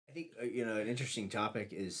think an interesting topic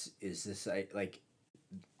is this like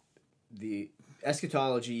the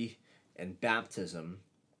eschatology and baptism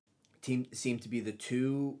seem to be the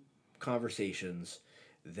two conversations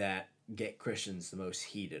that get Christians the most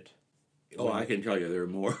heated. Oh, I can tell you there are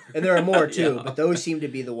more. And there are more too, Yeah. but those seem to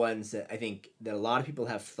be the ones that I think that a lot of people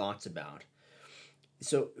have thoughts about.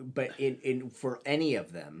 So, but in for any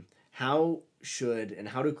of them, how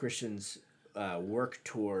do Christians work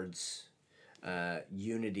towards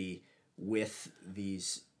unity with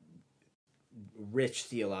these rich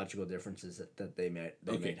theological differences that they might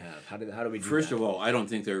have? How do we do First that? of all, I don't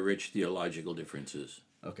think they're rich theological differences.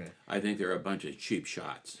 Okay. I think they're a bunch of cheap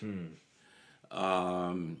shots.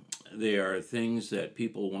 They are things that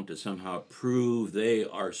people want to somehow prove they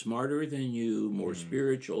are smarter than you, more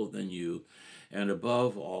spiritual than you, and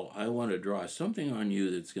above all, I want to draw something on you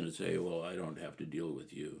that's going to say, well, I don't have to deal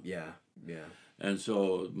with you. Yeah, yeah. And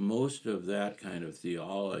so most of that kind of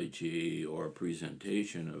theology or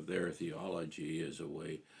presentation of their theology is a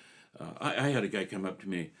way. I had a guy come up to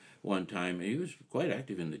me one time. He was quite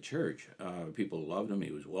active in the church. People loved him.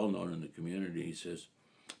 He was well known in the community. He says,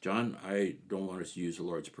 John, I don't want us to use the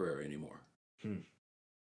Lord's Prayer anymore.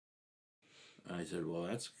 I said, well,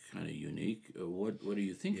 that's kind of unique. What are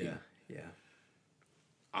you thinking? Yeah.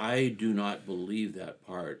 I do not believe that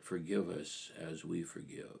part. Forgive us as we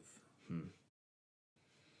forgive.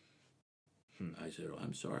 I said, oh,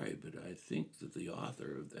 I'm sorry, but I think that the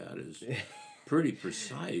author of that is pretty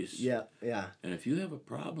precise. Yeah. And if you have a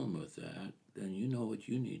problem with that, then you know what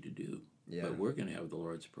you need to do. Yeah. But we're going to have the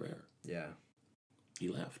Lord's Prayer. Yeah. He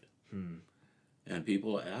left. And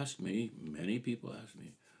people asked me, many people asked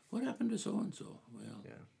me, what happened to so-and-so? Well,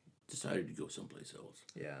 decided to go someplace else.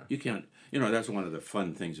 Yeah. You can't, that's one of the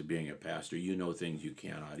fun things of being a pastor. You know things you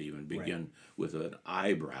cannot even begin with an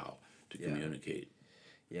eyebrow to communicate.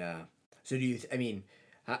 Yeah. So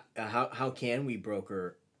how can we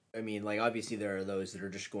broker? I mean, like obviously there are those that are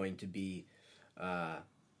just going to be,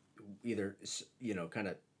 either kind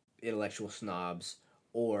of intellectual snobs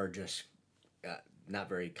or just not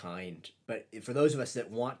very kind. But for those of us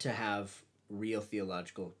that want to have real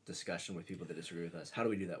theological discussion with people that disagree with us, how do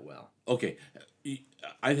we do that well? Okay,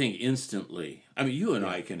 I think instantly. I mean, you and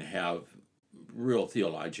I can have real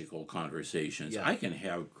theological conversations. Yeah. I can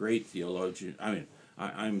have great theologian. I mean,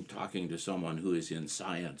 I'm talking to someone who is in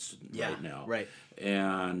science right now. Right.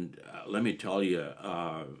 And let me tell you,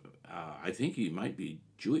 I think he might be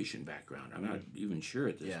Jewish in background. I'm not even sure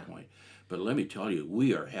at this point. But let me tell you,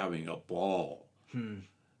 we are having a ball.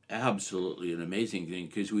 Absolutely an amazing thing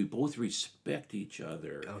because we both respect each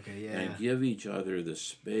other. Okay, yeah. And give each other the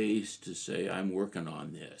space to say, I'm working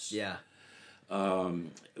on this. Yeah.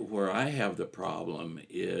 Where I have the problem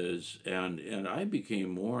is, and I became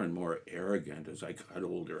more and more arrogant as I got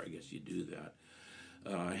older. I guess you do that.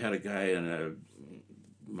 I had a guy in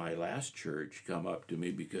my last church come up to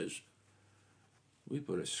me because we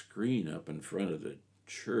put a screen up in front of the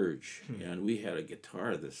church and we had a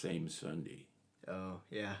guitar the same Sunday. Oh,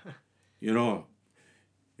 yeah.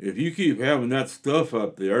 If you keep having that stuff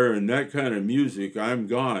up there and that kind of music, I'm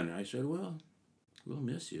gone. I said, well, we'll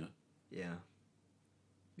miss you. Yeah.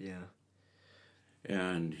 Yeah.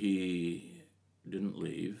 And he didn't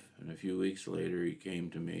leave. And a few weeks later, he came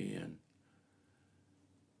to me and,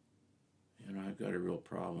 I've got a real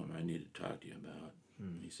problem I need to talk to you about.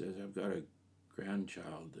 He says, I've got a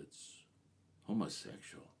grandchild that's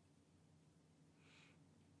homosexual.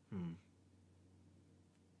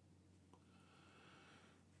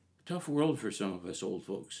 Tough world for some of us old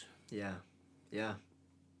folks. Yeah.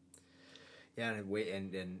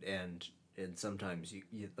 And sometimes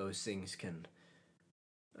those things can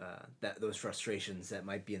those frustrations that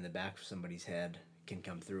might be in the back of somebody's head can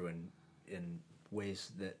come through in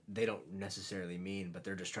ways that they don't necessarily mean, but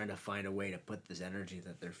they're just trying to find a way to put this energy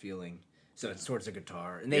that they're feeling. So it's towards the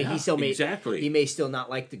guitar, and he may still not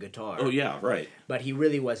like the guitar. Oh yeah, right. But he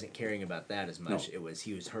really wasn't caring about that as much. No.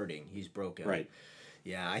 He was hurting. He's broken. Right.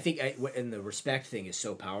 Yeah, I think and the respect thing is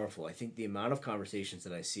so powerful. I think the amount of conversations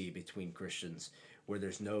that I see between Christians where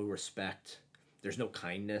there's no respect, there's no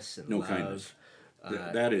kindness and love. Kindness.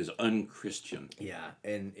 That is unchristian. Yeah,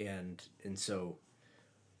 and so,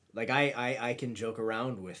 like I can joke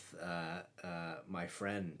around with my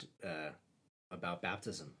friend about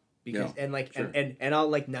baptism. Because and I'll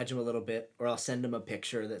like nudge him a little bit, or I'll send him a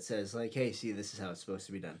picture that says like, "Hey, see, this is how it's supposed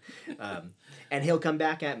to be done," and he'll come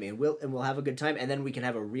back at me, and we'll have a good time, and then we can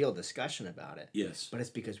have a real discussion about it. Yes, but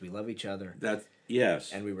it's because we love each other.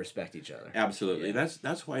 And we respect each other. Absolutely. Yeah.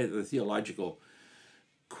 That's why the theological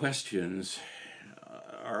questions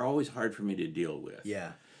are always hard for me to deal with.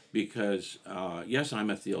 Yeah. because yes, I'm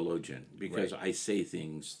a theologian because I say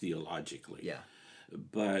things theologically. Yeah.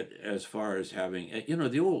 But as far as having,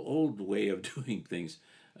 the old way of doing things,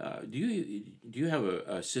 do you have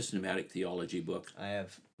a systematic theology book? I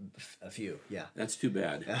have a few. Yeah. That's too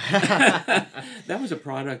bad. That was a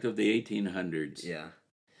product of the 1800s. Yeah.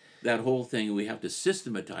 That whole thing, we have to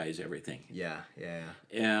systematize everything. Yeah. Yeah.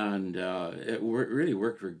 And it really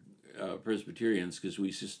worked for Presbyterians because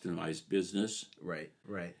we systemized business. Right.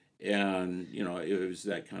 Right. And it was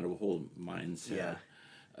that kind of whole mindset.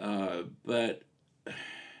 Yeah. But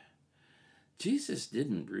Jesus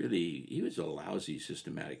didn't really. He was a lousy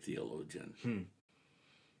systematic theologian.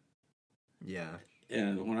 Yeah.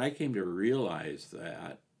 And when I came to realize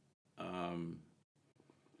that,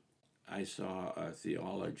 I saw a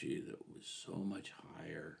theology that was so much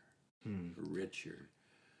higher, richer,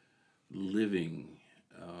 living.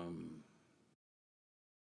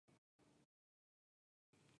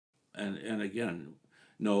 And again,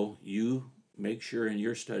 no, you make sure in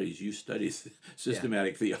your studies you study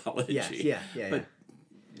systematic theology. Yeah. But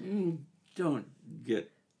don't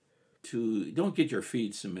get your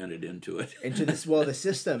feet cemented into it. Into this, well, the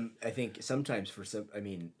system, I think sometimes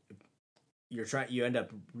you end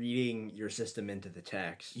up reading your system into the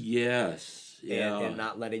text. Yes. Yeah. And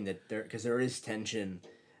not letting because there is tension.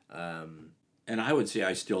 And I would say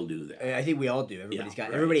I still do that. I think we all do.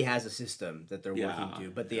 Everybody has a system that they're working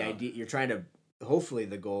to, but the idea you're trying to. Hopefully,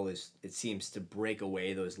 the goal is, it seems, to break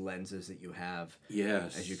away those lenses that you have.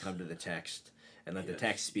 Yes. As you come to the text, and let the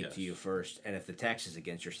text speak to you first. And if the text is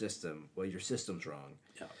against your system, well, your system's wrong.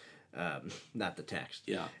 Yeah. Not the text.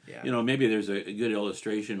 Yeah. Yeah. Maybe there's a good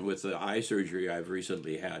illustration with the eye surgery I've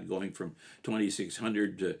recently had, going from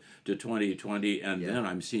 2600 to 2020, and then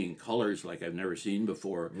I'm seeing colors like I've never seen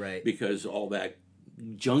before. Right. Because all that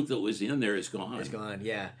junk that was in there is gone. It's gone.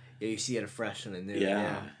 Yeah. Yeah, you see it afresh and anew.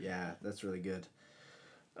 Yeah, that's really good.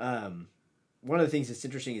 One of the things that's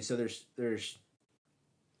interesting is, so there's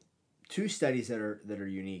two studies that are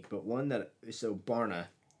unique, but one the Barna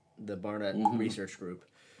research group,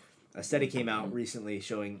 a study came out recently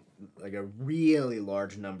showing like a really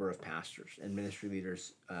large number of pastors and ministry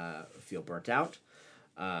leaders feel burnt out,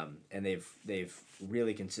 and they've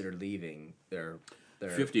really considered leaving their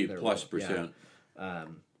 50+%.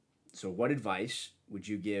 So what advice would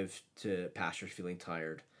you give to pastors feeling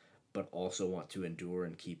tired, but also want to endure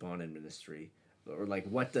and keep on in ministry? Or like,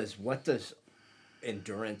 what does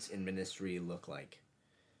endurance in ministry look like?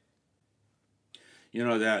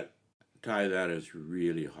 That is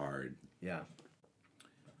really hard. Yeah.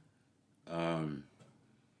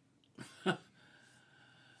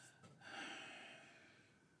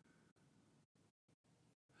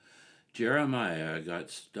 Jeremiah got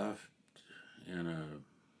stuffed in a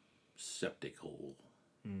septic hole.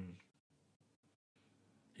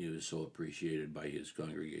 He was so appreciated by his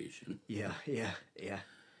congregation. Yeah.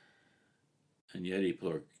 And yet he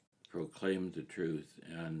proclaimed the truth.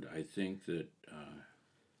 And I think that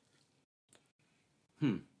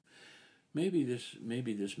maybe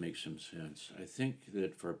this makes some sense. I think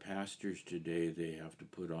that for pastors today, they have to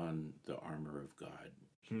put on the armor of God.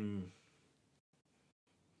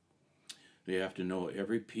 They have to know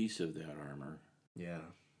every piece of that armor. Yeah.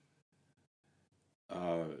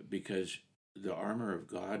 Because the armor of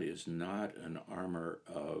God is not an armor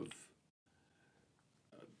of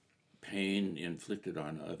pain inflicted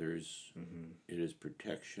on others. It is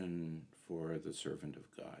protection for the servant of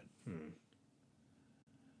God.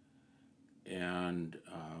 And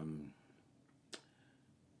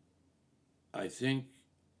I think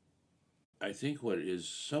what is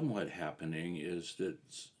somewhat happening is that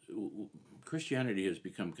Christianity has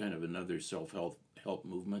become kind of another self-help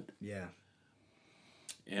movement. Yeah.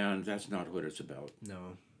 And that's not what it's about.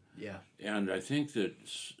 No. Yeah. And I think that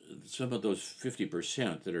some of those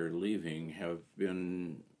 50% that are leaving have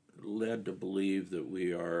been led to believe that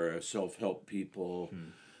we are a self-help people,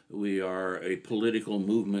 we are a political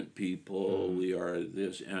movement people, we are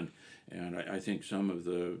this, and I think some of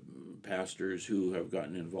the pastors who have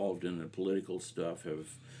gotten involved in the political stuff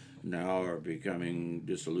are becoming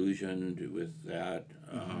disillusioned with that.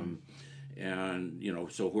 And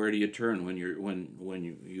so where do you turn when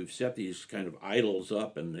you've set these kind of idols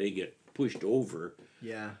up and they get pushed over?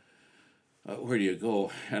 Yeah. Where do you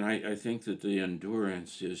go? And I think that the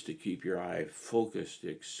endurance is to keep your eye focused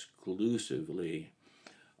exclusively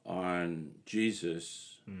on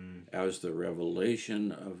Jesus as the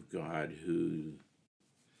revelation of God who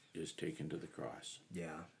is taken to the cross.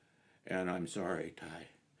 Yeah. And I'm sorry, Ty,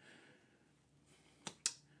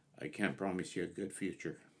 I can't promise you a good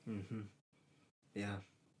future. Yeah.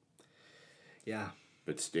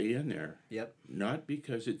 But stay in there. Yep. Not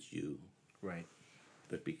because it's you. Right.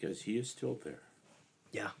 But because he is still there.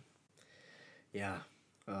 Yeah. Yeah.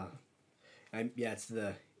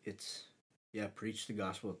 Preach the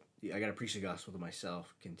gospel. I got to preach the gospel to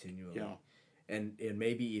myself continually. Yeah. And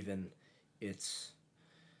maybe even it's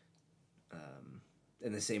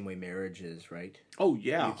in the same way marriage is, right? Oh,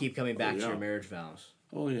 yeah. You keep coming back to your marriage vows.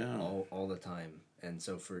 Oh, yeah. All the time. And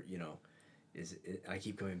so I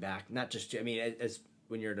keep coming back. Not just, I mean, as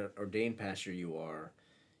when you're an ordained pastor,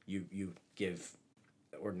 you give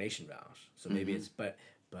ordination vows. So maybe it's, but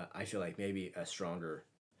I feel like maybe a stronger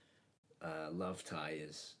love tie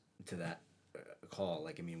is to that call.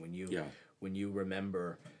 Like, I mean, when you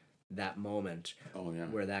remember that moment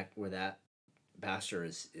where that pastor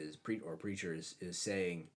is preacher is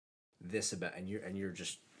saying this about, and you're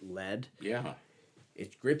just led. Yeah.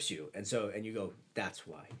 It grips you. And you go, that's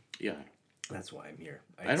why. Yeah. That's why I'm here.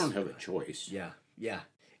 I don't have a choice. Yeah. Yeah.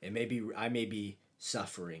 And maybe I may be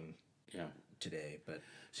suffering today, but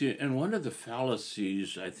see, and one of the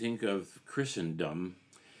fallacies I think of Christendom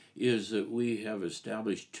is that we have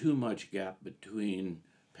established too much gap between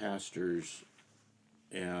pastors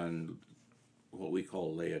and what we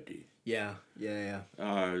call laity. Yeah.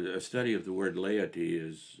 A study of the word laity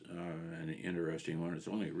is an interesting one. It's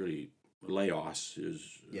only really laos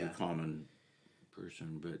is the common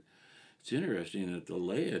person, but it's interesting that the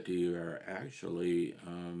laity are actually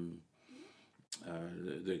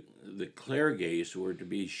the clerges were to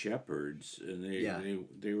be shepherds, and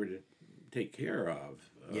they were to take care of.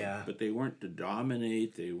 But they weren't to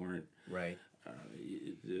dominate. They weren't right.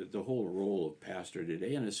 The whole role of pastor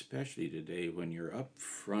today, and especially today when you're up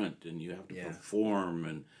front and you have to perform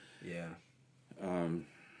and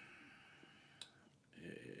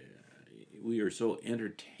we are so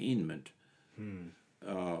entertainment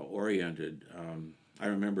oriented. I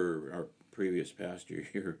remember our previous pastor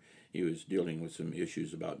here, he was dealing with some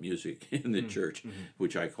issues about music in the church,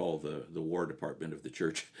 which I call the war department of the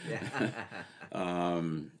church.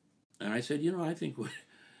 And I said, I think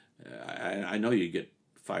I know you get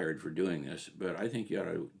fired for doing this, but I think you ought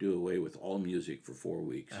to do away with all music for 4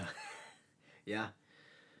 weeks.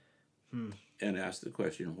 And ask the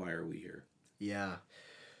question, why are we here? Yeah,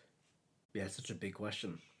 it's such a big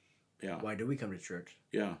question. Yeah. Why do we come to church?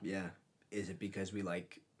 Yeah. Yeah. Is it because we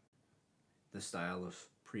like the style of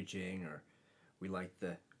preaching, or we like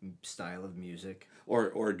the style of music?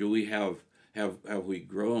 Or do we have we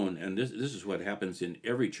grown? And this is what happens in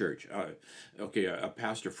every church. A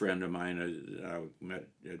pastor friend of mine I met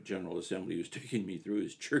at General Assembly, was taking me through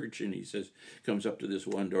his church, and he comes up to this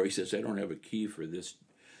one door. He says, I don't have a key for this.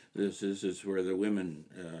 This is where the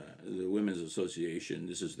women's association,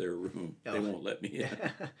 this is their room. They won't let me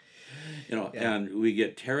in. And we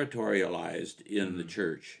get territorialized in the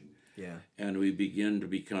church. Yeah. And we begin to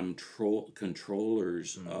become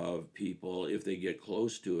controllers of people. If they get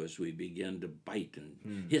close to us, we begin to bite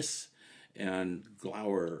and hiss and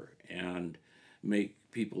glower and make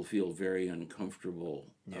people feel very uncomfortable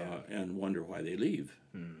and wonder why they leave.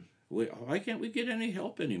 Why can't we get any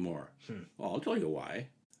help anymore? Well, I'll tell you why.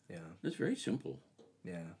 Yeah. It's very simple.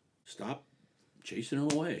 Yeah. Stop chasing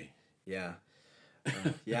them away. Yeah.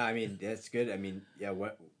 I mean, that's good. I mean,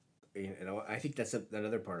 I think that's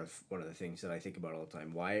another part of one of the things that I think about all the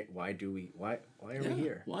time. Why are we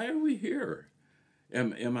here? Why are we here?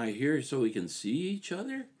 Am I here so we can see each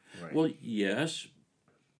other? Right. Well, yes,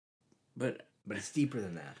 but it's deeper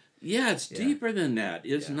than that. Yeah, it's deeper than that.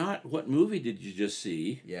 It's not what movie did you just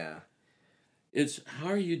see. Yeah. It's how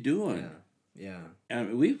are you doing? Yeah.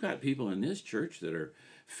 And we've got people in this church that are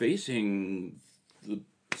facing the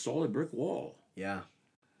solid brick wall. Yeah.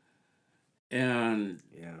 And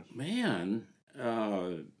man,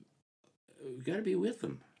 we've got to be with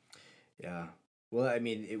them. Yeah. Well, I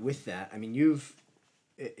mean, with that, I mean,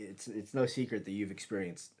 it's no secret that you've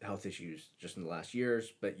experienced health issues just in the last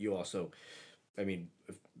years, but you also, I mean,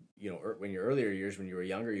 when your earlier years, when you were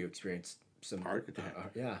younger, you experienced some heart attack.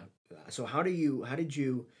 So how did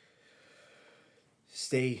you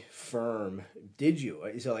stay firm? Did you?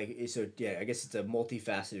 I guess it's a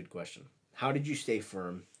multifaceted question. How did you stay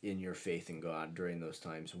firm in your faith in God during those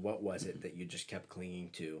times? What was it that you just kept clinging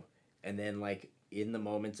to? And then, like, in the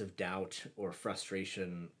moments of doubt or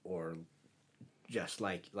frustration, or just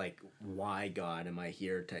like why God am I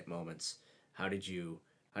here type moments, how did you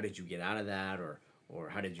get out of that, or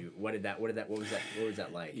what was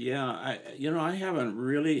that like? Yeah, I haven't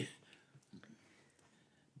really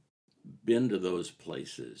been to those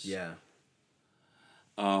places. Yeah.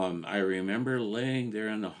 I remember laying there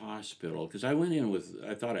in the hospital because I went in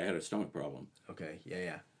I thought I had a stomach problem. Okay.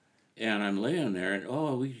 Yeah. And I'm laying there, and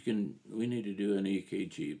we need to do an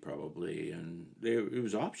EKG probably, and it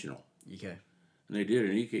was optional. Okay. And they did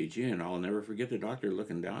an EKG, and I'll never forget the doctor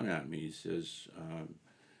looking down at me. He says,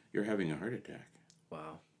 "You're having a heart attack."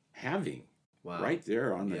 Wow. Wow. Right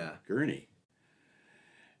there on the gurney.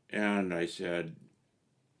 And I said,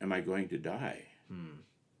 "Am I going to die?"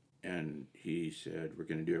 And he said, "We're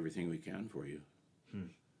going to do everything we can for you."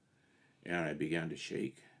 And I began to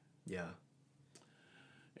shake. Yeah.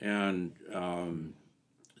 And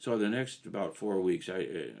so the next about 4 weeks,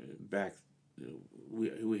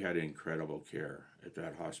 we had incredible care at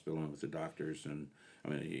that hospital and with the doctors, and I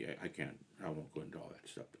mean, I won't go into all that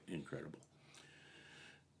stuff. Incredible.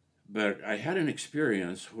 But I had an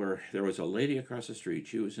experience where there was a lady across the street.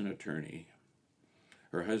 She was an attorney.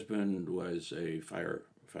 Her husband was a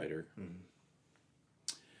firefighter,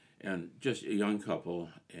 and just a young couple,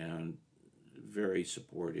 and very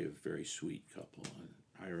supportive, very sweet couple. And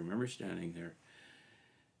I remember standing there,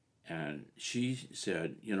 and she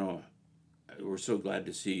said, "We're so glad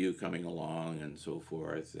to see you coming along," and so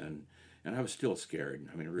forth. And I was still scared.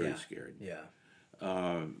 I mean, really scared. Yeah.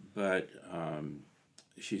 But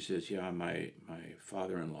she says, "Yeah, my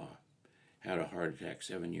father-in-law had a heart attack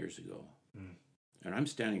 7 years ago." And I'm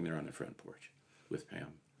standing there on the front porch with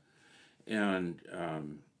Pam. And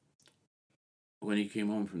when he came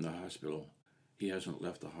home from the hospital, he hasn't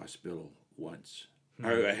left the hospital once.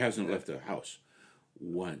 Or hasn't left the house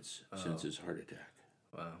once since his heart attack.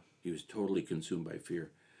 Wow. He was totally consumed by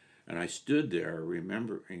fear. And I stood there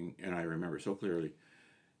remembering, and I remember so clearly,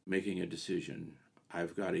 making a decision.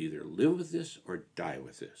 I've got to either live with this or die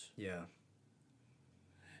with this. Yeah.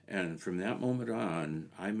 And from that moment on,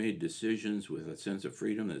 I made decisions with a sense of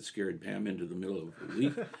freedom that scared Pam into the middle of the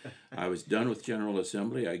week. I was done with General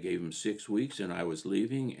Assembly. I gave him 6 weeks, and I was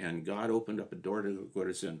leaving, and God opened up a door to go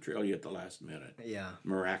to Centralia at the last minute. Yeah.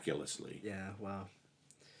 Miraculously. Yeah, wow.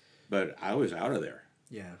 But I was out of there.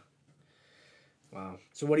 Yeah. Wow.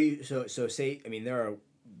 So what do you, so say, I mean, there are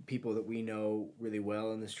people that we know really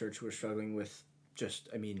well in this church who are struggling with just,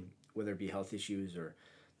 I mean, whether it be health issues or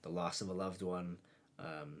the loss of a loved one.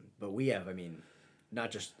 But we have, I mean,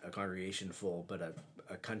 not just a congregation full, but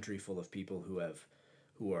a country full of people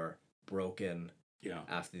who are broken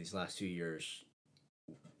after these last 2 years.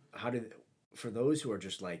 For those who are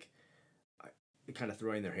just like kind of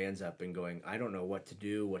throwing their hands up and going, I don't know what to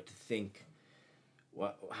do, what to think.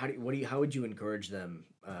 How would you encourage them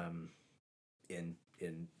in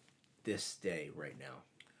this day right now?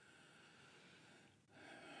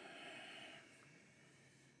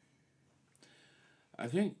 I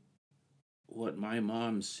think what my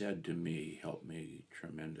mom said to me helped me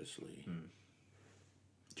tremendously.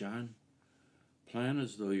 John, plan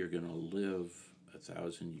as though you're going to live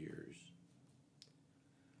 1,000 years,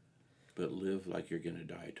 but live like you're going to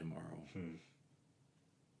die tomorrow.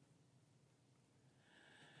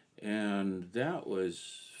 And that was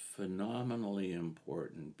phenomenally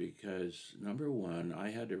important because, number one, I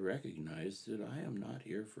had to recognize that I am not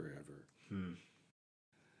here forever.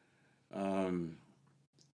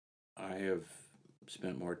 I have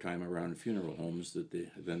spent more time around funeral homes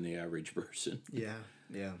than the average person.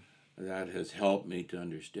 Yeah. That has helped me to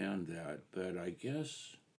understand that. But I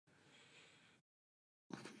guess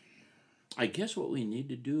what we need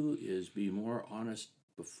to do is be more honest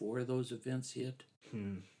before those events hit,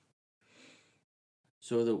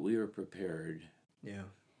 so that we are prepared. Yeah.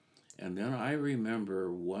 And then I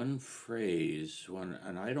remember one phrase,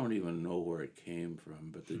 and I don't even know where it came from,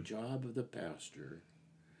 but the job of the pastor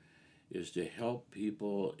is to help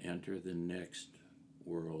people enter the next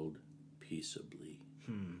world peaceably.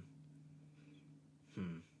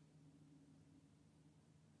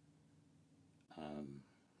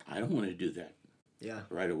 I don't want to do that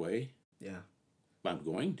right away. Yeah. I'm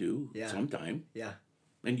going to sometime. Yeah.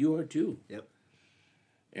 And you are too. Yep.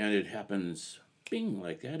 And it happens bing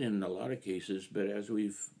like that in a lot of cases, but as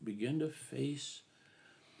we've begun to face,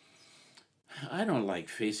 I don't like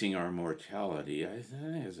facing our mortality. I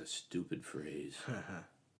think it's a stupid phrase.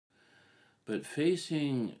 But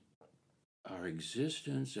facing our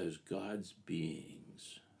existence as God's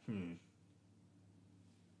beings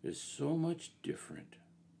is so much different.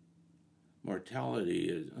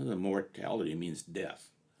 Mortality means death.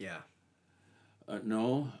 Yeah.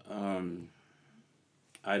 No,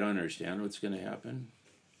 I don't understand what's going to happen.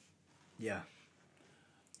 Yeah.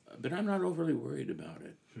 But I'm not overly worried about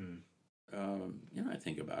it. I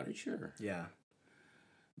think about it, sure. Yeah.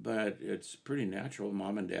 But it's pretty natural.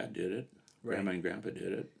 Mom and Dad did it. Right. Grandma and Grandpa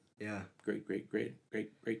did it. Yeah. Great,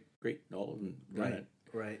 all of them done it.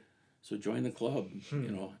 Right. So join the club,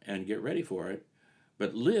 and get ready for it.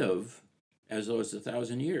 But live as though it's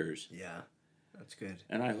 1,000 years. Yeah, that's good.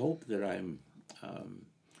 And I hope that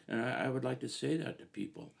and I would like to say that to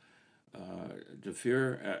people. The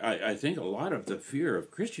fear, I think a lot of the fear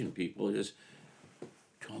of Christian people is,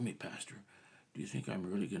 tell me, Pastor, do you think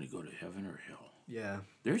I'm really going to go to heaven or hell? Yeah.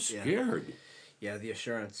 They're scared. Yeah, the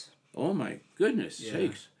assurance. Oh my goodness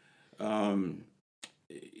sakes.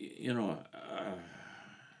 You know,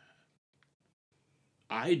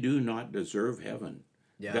 I do not deserve heaven.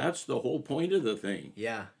 Yeah. That's the whole point of the thing.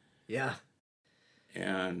 Yeah. Yeah.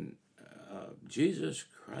 And Jesus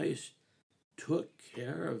Christ took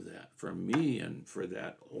care of that for me and for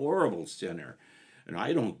that horrible sinner. And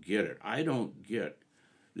I don't get it. I don't get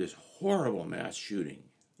this horrible mass shooting.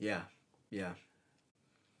 Yeah. Yeah.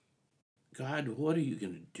 God, what are you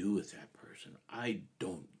going to do with that person? I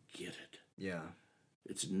don't get it. Yeah.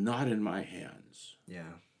 It's not in my hands.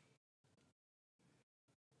 Yeah.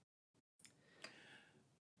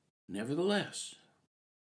 Nevertheless,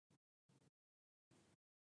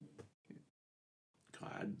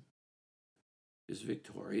 God is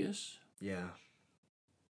victorious. Yeah.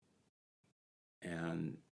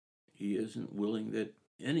 And he isn't willing that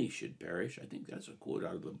any should perish. I think that's a quote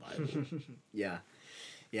out of the Bible. Yeah.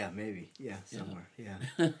 Yeah, maybe. Yeah, somewhere. Yeah.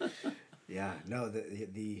 Yeah. No,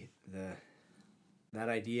 the that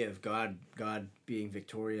idea of God being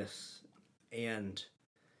victorious and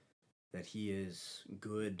that he is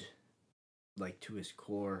good, like to his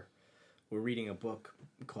core. We're reading a book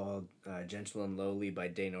called Gentle and Lowly by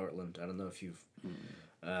Dane Ortland. I don't know if you've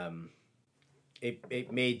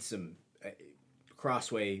it made some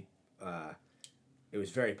Crossway. It was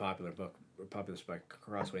a very popular book, popular by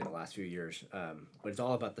Crossway in the last few years. But it's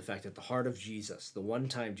all about the fact that the heart of Jesus, the one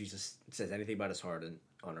time Jesus says anything about his heart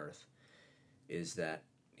on earth, is that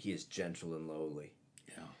he is gentle and lowly.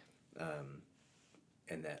 Yeah.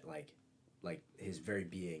 And that like his very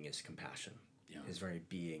being is compassion. Yeah. His very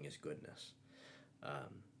being is goodness.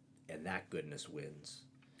 And that goodness wins.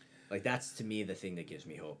 Like that's to me the thing that gives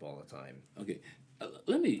me hope all the time. Okay.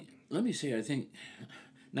 Let me say, I think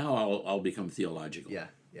now I'll become theological. Yeah,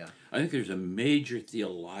 yeah. I think there's a major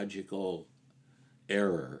theological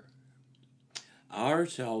error. Our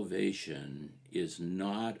salvation is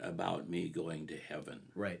not about me going to heaven.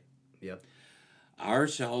 Right. Yep. Our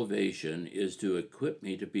salvation is to equip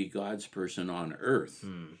me to be God's person on earth.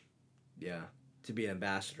 Yeah. To be an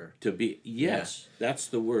ambassador. To be, yes, that's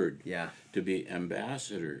the word. Yeah. To be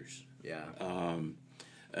ambassadors. Yeah.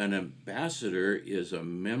 An ambassador is a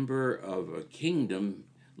member of a kingdom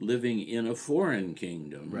living in a foreign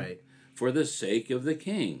kingdom. Right. For the sake of the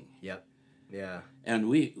king. Yep. Yeah. And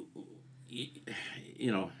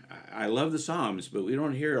I love the Psalms, but we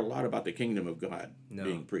don't hear a lot about the kingdom of God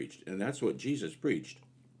being preached. And that's what Jesus preached.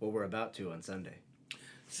 Well, we're about to on Sunday.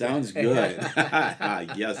 Sounds good.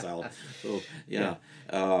 Yes,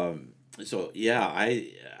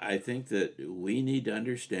 I think that we need to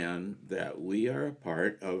understand that we are a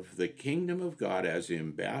part of the kingdom of God as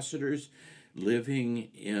ambassadors living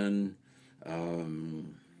in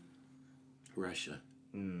Russia.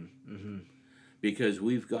 Mm-hmm. Because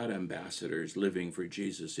we've got ambassadors living for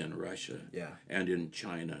Jesus in Russia and in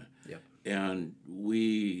China. Yep. And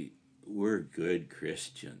we're good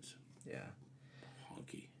Christians. Yeah.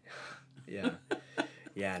 Honky. Yeah.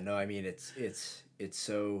 Yeah, no, I mean the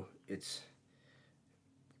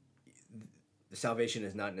salvation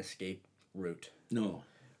is not an escape route. No.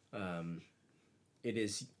 It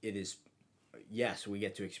is yes, we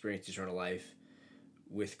get to experience eternal life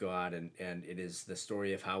with God, and it is the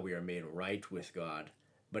story of how we are made right with God,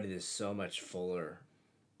 but it is so much fuller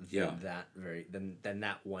than than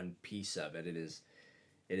that one piece of it. It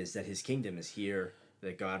is that his kingdom is here,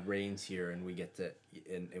 that God reigns here, and we get to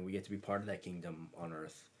be part of that kingdom on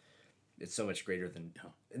earth. It's so much greater than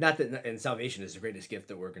not that, and salvation is the greatest gift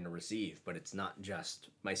that we're going to receive, but it's not just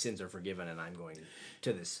my sins are forgiven and I'm going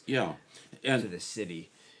to this to this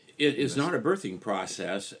city. It is not a birthing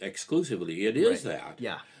process exclusively. It is that.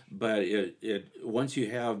 Yeah. But it once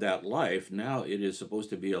you have that life, now it is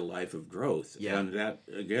supposed to be a life of growth. Yeah. And that,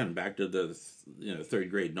 again, back to the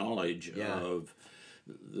third grade knowledge of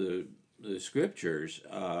the scriptures,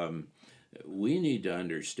 we need to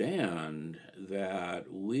understand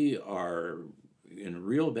that we are in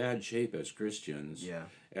real bad shape as Christians,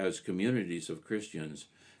 as communities of Christians,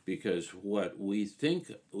 because what we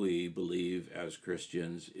think we believe as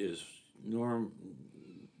Christians is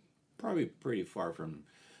probably pretty far from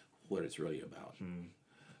what it's really about.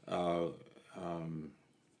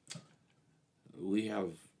 We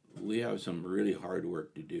have some really hard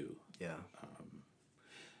work to do. Yeah.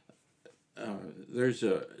 there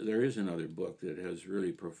is another book that has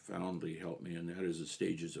really profoundly helped me, and that is The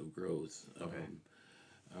Stages of Growth. Okay.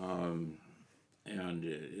 And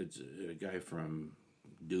it's a guy from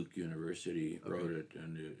Duke University wrote it,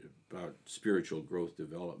 and about spiritual growth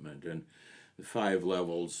development and the 5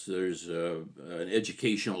 levels. There's an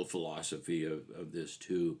educational philosophy of this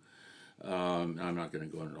too. I'm not going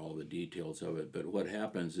to go into all the details of it, but what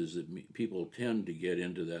happens is that people tend to get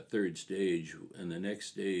into that 3rd stage, and the next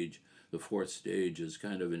stage, the 4th stage, is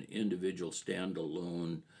kind of an individual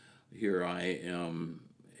standalone. Here I am,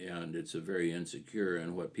 and it's a very insecure.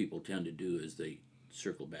 And what people tend to do is they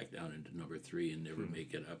circle back down into number 3 and never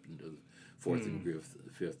make it up into the 4th and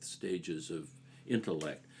 5th stages of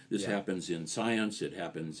intellect. This happens in science, it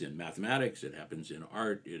happens in mathematics, it happens in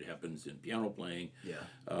art, it happens in piano playing.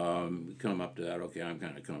 Come up to that, okay, I'm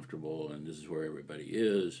kind of comfortable, and this is where everybody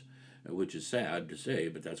is, which is sad to say,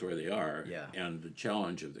 but that's where they are. And the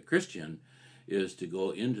challenge of the Christian is to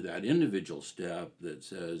go into that individual step that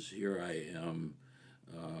says, here I am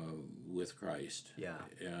with Christ,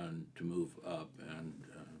 and to move up, and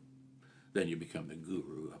then you become the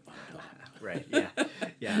guru up on top. Right.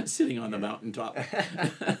 Yeah. Sitting on the mountaintop.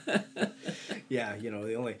 Yeah.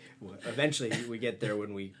 Eventually we get there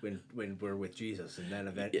when we're with Jesus, and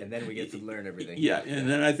then we get to learn everything. Yeah. And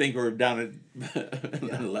then I think we're down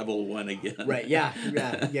at level 1 again. Right. Yeah.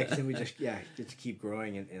 Because then we just keep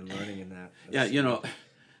growing and learning in that.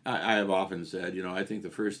 I have often said, I think the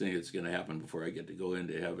first thing that's going to happen before I get to go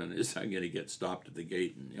into heaven is I'm going to get stopped at the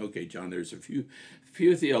gate. And, okay, John, there's a few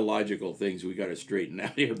theological things we got to straighten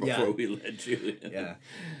out here before we let you in.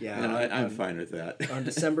 Yeah. And I'm fine with that. On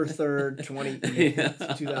December 3rd,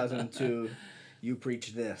 2002, you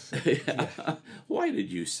preached this. Why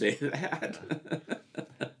did you say that?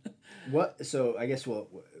 What? So I guess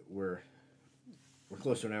we're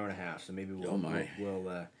close to an hour and a half. So maybe we'll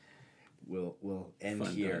end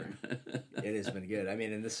Fun here. It has been good. I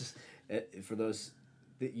mean, and this is for those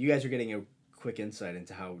you guys are getting a quick insight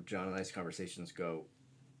into how John and I's conversations go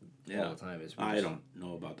all the time. I don't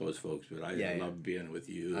know about those folks, but I love being with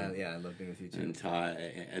you. I love being with you too. And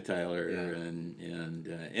Tyler and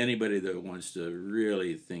anybody that wants to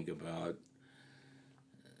really think about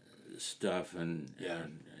stuff and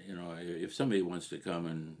if somebody wants to come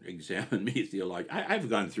and examine me theologically, I've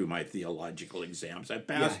gone through my theological exams. I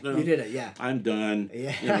passed them. You did it, yeah. I'm done.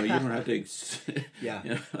 Yeah. You don't have to.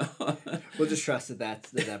 We'll just trust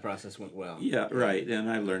that process went well. Yeah, right.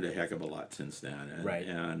 And I've learned a heck of a lot since then. Right.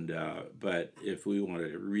 But if we want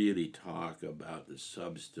to really talk about the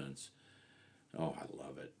substance, I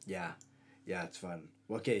love it. Yeah, it's fun.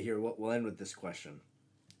 Well, okay, here we'll end with this question: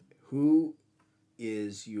 who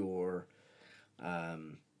is your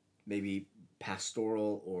maybe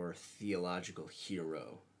pastoral or theological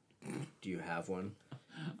hero? Do you have one?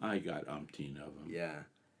 I got umpteen of them. Yeah.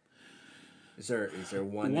 Is there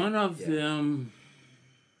one? One of them.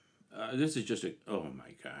 This is just oh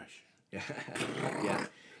my gosh.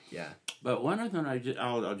 Yeah. But one of them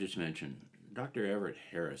I'll just mention Dr. Everett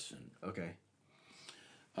Harrison. Okay.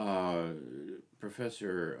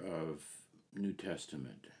 Professor of New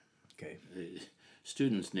Testament. Okay.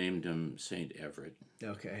 Students named him Saint Everett.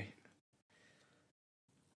 Okay.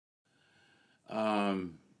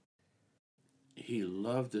 He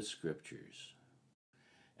loved the scriptures.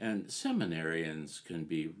 And seminarians can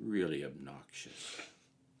be really obnoxious.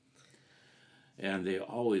 And they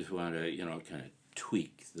always want to, kind of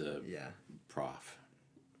tweak the prof.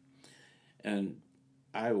 And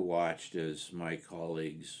I watched as my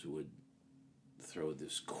colleagues would throw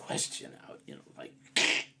this question out, like...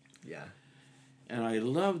 Yeah. And I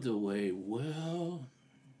loved the way,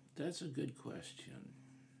 that's a good question.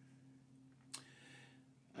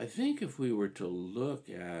 I think if we were to look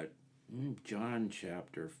at John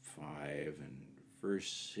chapter 5 and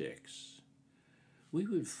verse 6, we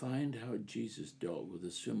would find how Jesus dealt with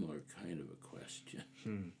a similar kind of a question.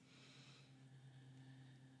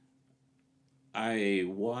 I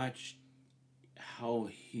watched how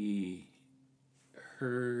he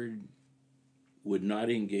heard, would not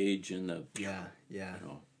engage in the...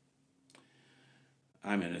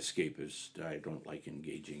 I'm an escapist. I don't like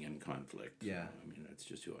engaging in conflict. Yeah. I mean, that's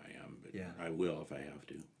just who I am, but I will if I have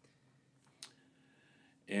to.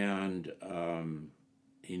 And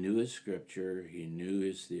he knew his scripture. He knew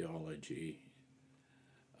his theology.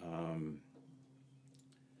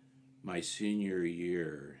 My senior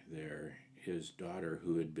year there, his daughter,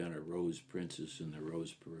 who had been a Rose Princess in the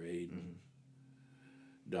Rose Parade,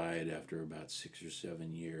 died after about 6 or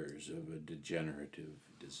 7 years of a degenerative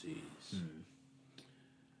disease.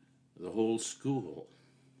 The whole school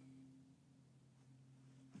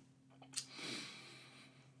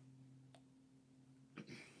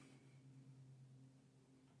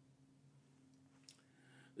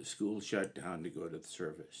the school shut down to go to the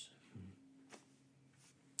service.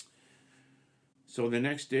 So the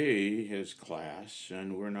next day is class,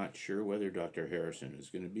 and we're not sure whether Dr. Harrison is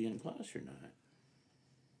going to be in class or not.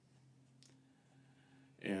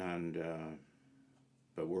 And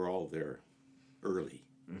but we're all there early.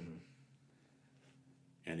 Mm-hmm.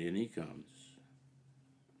 And in he comes.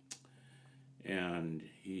 And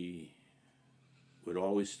he would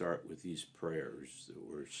always start with these prayers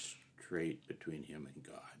that were straight between him and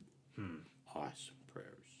God. Awesome prayers.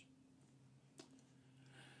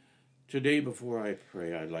 Today, before I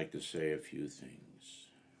pray, I'd like to say a few things.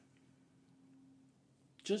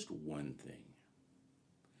 Just one thing.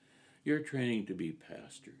 You're training to be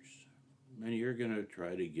pastors, and you're going to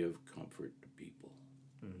try to give comfort to people.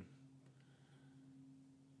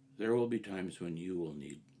 There will be times when you will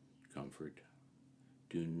need comfort.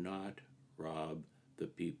 Do not rob the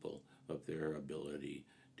people of their ability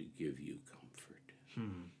to give you comfort.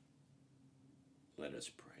 Let us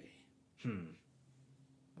pray.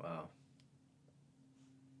 Wow.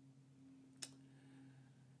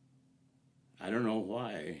 I don't know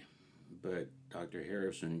why, but Dr.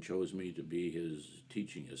 Harrison chose me to be his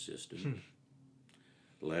teaching assistant,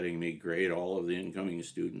 letting me grade all of the incoming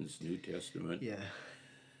students' New Testament. Yeah.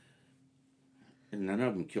 And none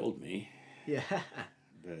of them killed me. Yeah.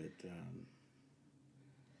 But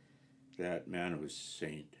that man was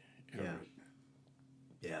Saint Everett.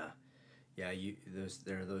 Yeah. Yeah.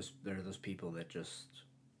 There are those people that just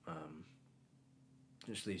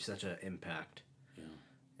leave such an impact. Yeah.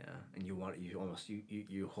 Yeah. And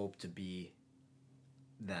you hope to be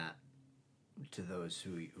that to those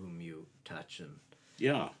whom you touch. And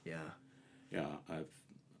yeah.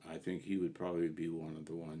 I think he would probably be one of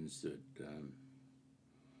the ones that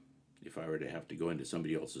if I were to have to go into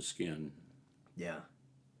somebody else's skin,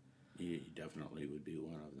 he definitely would be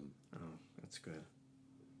one of them. Oh, that's good.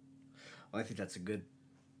 Well, I think that's a good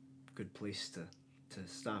place to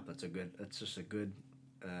stop. That's just a good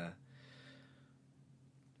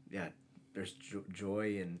there's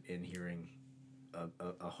joy in hearing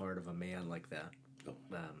a heart of a man like that.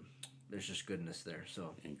 There's just goodness there.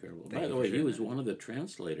 So incredible. By the way, he was one of the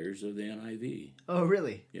translators of the NIV. Oh,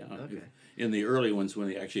 really? Yeah. Okay. In the early ones, when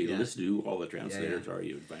they actually listed who all the translators are,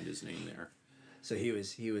 you would find his name there. So he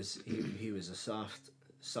was a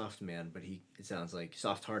soft man, but it sounds like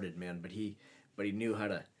soft-hearted man, but he knew how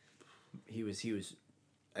to. He was.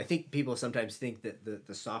 I think people sometimes think that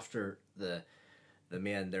the softer the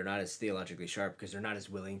man, they're not as theologically sharp because they're not as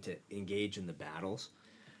willing to engage in the battles.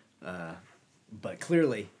 But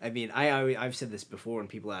clearly, I mean, I've said this before when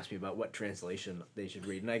people ask me about what translation they should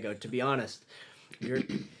read, and I go, to be honest, you're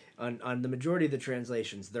on the majority of the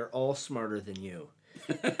translations, they're all smarter than you.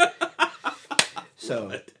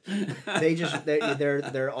 So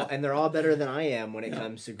they're all better than I am when it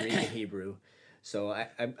comes to Greek and Hebrew. So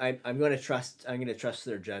I'm going to trust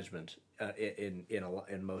their judgment in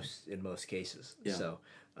most cases. Yeah. So.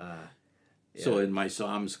 So in my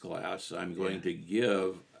Psalms class, I'm going to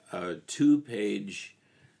give a 2-page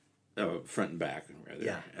front and back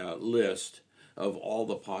list of all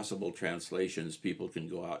the possible translations people can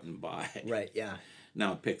go out and buy. Right. Yeah.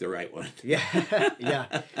 Now pick the right one. Yeah.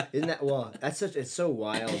 Yeah. Isn't that it's so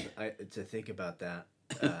wild to think about that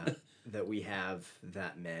that we have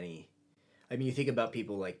that many. I mean, you think about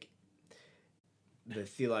people like the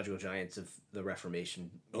theological giants of the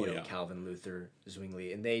Reformation, Calvin, Luther,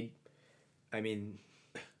 Zwingli, and they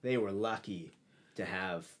were lucky to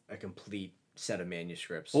have a complete set of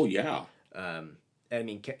manuscripts. Oh yeah. I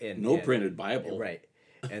mean, printed Bible. Right.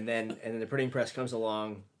 And then the printing press comes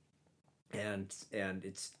along, and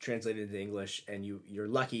it's translated into English, and you're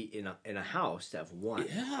lucky in a house to have one.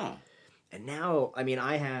 Yeah. And now, I mean,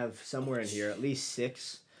 I have somewhere in here at least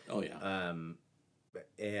 6. Oh yeah.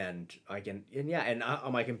 And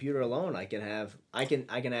on my computer alone, I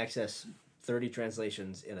can access 30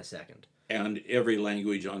 translations in a second. And every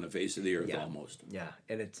language on the face of the earth, almost. Yeah,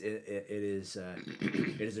 and it is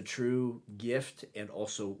a true gift and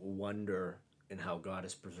also wonder in how God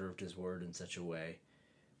has preserved His Word in such a way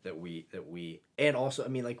that we and also, I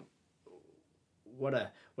mean, like, what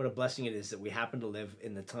a blessing it is that we happen to live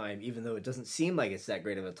in the time, even though it doesn't seem like it's that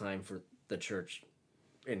great of a time for the church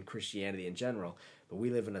and Christianity in general, but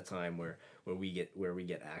we live in a time where we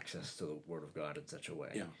get access to the Word of God in such a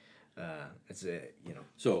way. Yeah. It's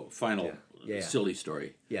So final silly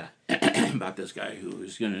story. Yeah. About this guy who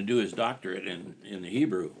was going to do his doctorate in the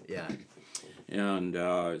Hebrew. Yeah. And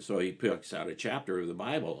so he picks out a chapter of the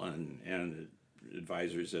Bible, and the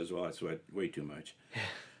advisor says, "Well, that's way too much.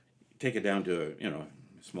 Take it down to a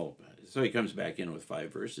small." So he comes back in with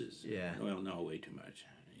 5 verses. Yeah. Well, no, way too much.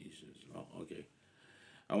 He says, "Oh, okay.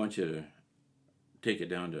 I want you to take it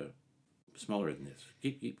down to smaller than this.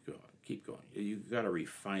 Keep going. Keep going. You've got to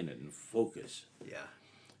refine it and focus. Yeah.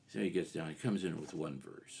 So he gets down. He comes in with one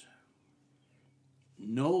verse.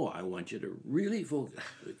 No, I want you to really focus.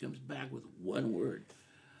 He comes back with one word.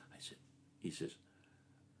 He says,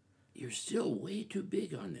 you're still way too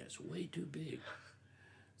big on this, way too big.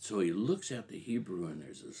 So he looks at the Hebrew, and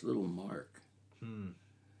there's this little mark. And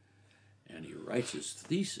he writes his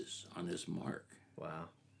thesis on this mark. Wow.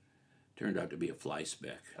 Turned out to be a fly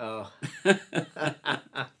speck. Oh.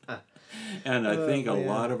 And I think a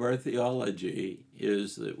lot of our theology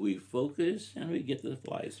is that we focus and we get the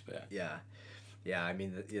fly speck. Yeah. Yeah, I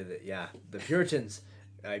mean, the Puritans,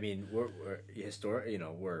 I mean,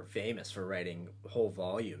 were famous for writing whole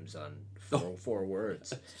volumes on four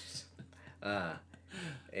words.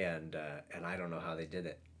 And I don't know how they did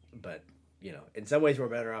it, but in some ways we're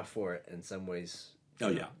better off for it. In some ways,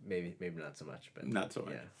 maybe not so much. But not so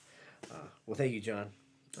much. Yeah. Well, thank you, John.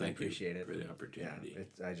 I appreciate it for the opportunity.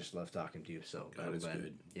 Yeah, I just love talking to you. So God is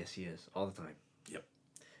good. Yes, He is all the time. Yep.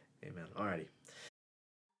 Amen. Alrighty.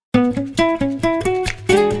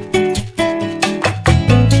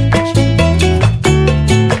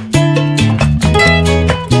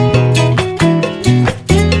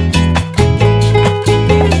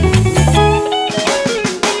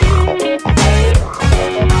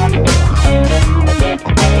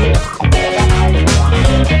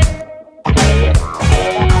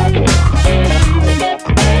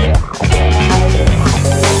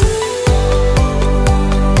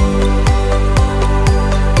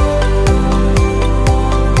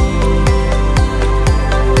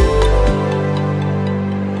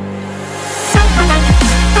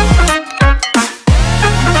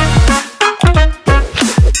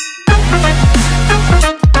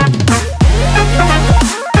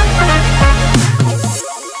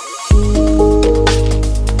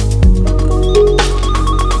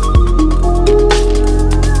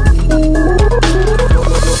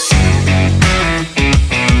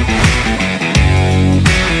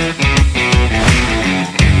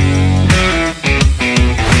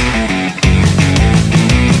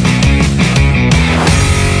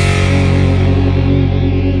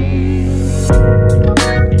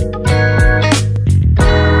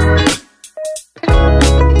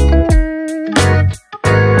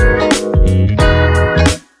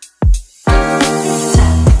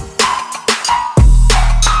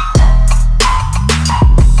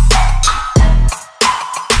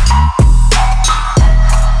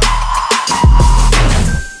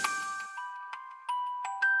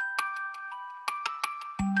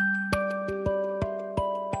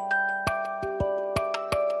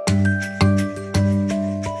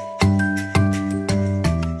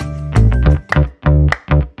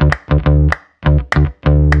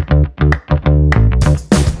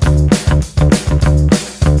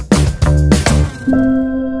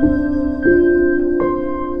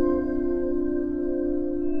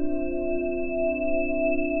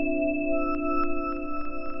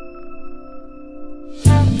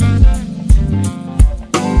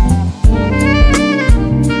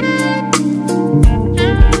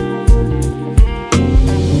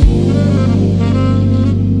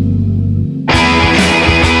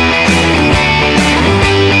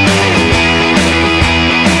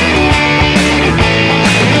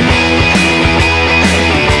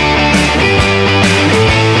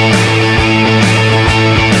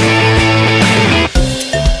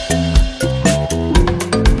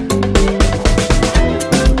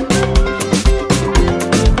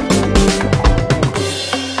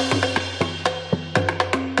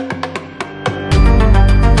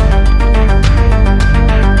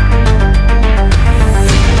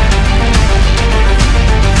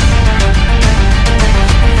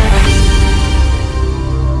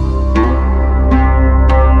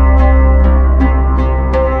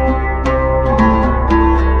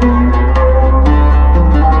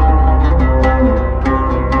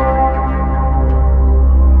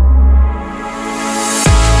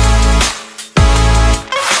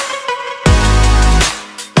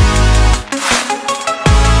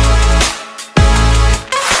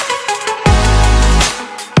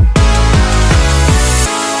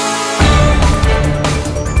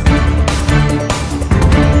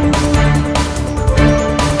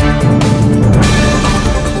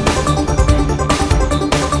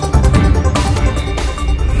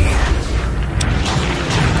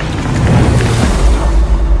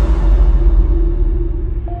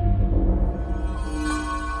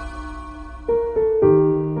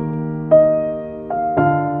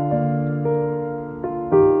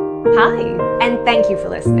 Hi, and thank you for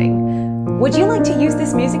listening. Would you like to use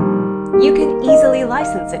this music? You can easily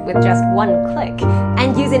license it with just one click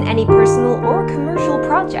and use in any personal or commercial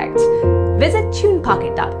project. Visit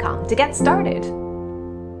tunepocket.com to get started.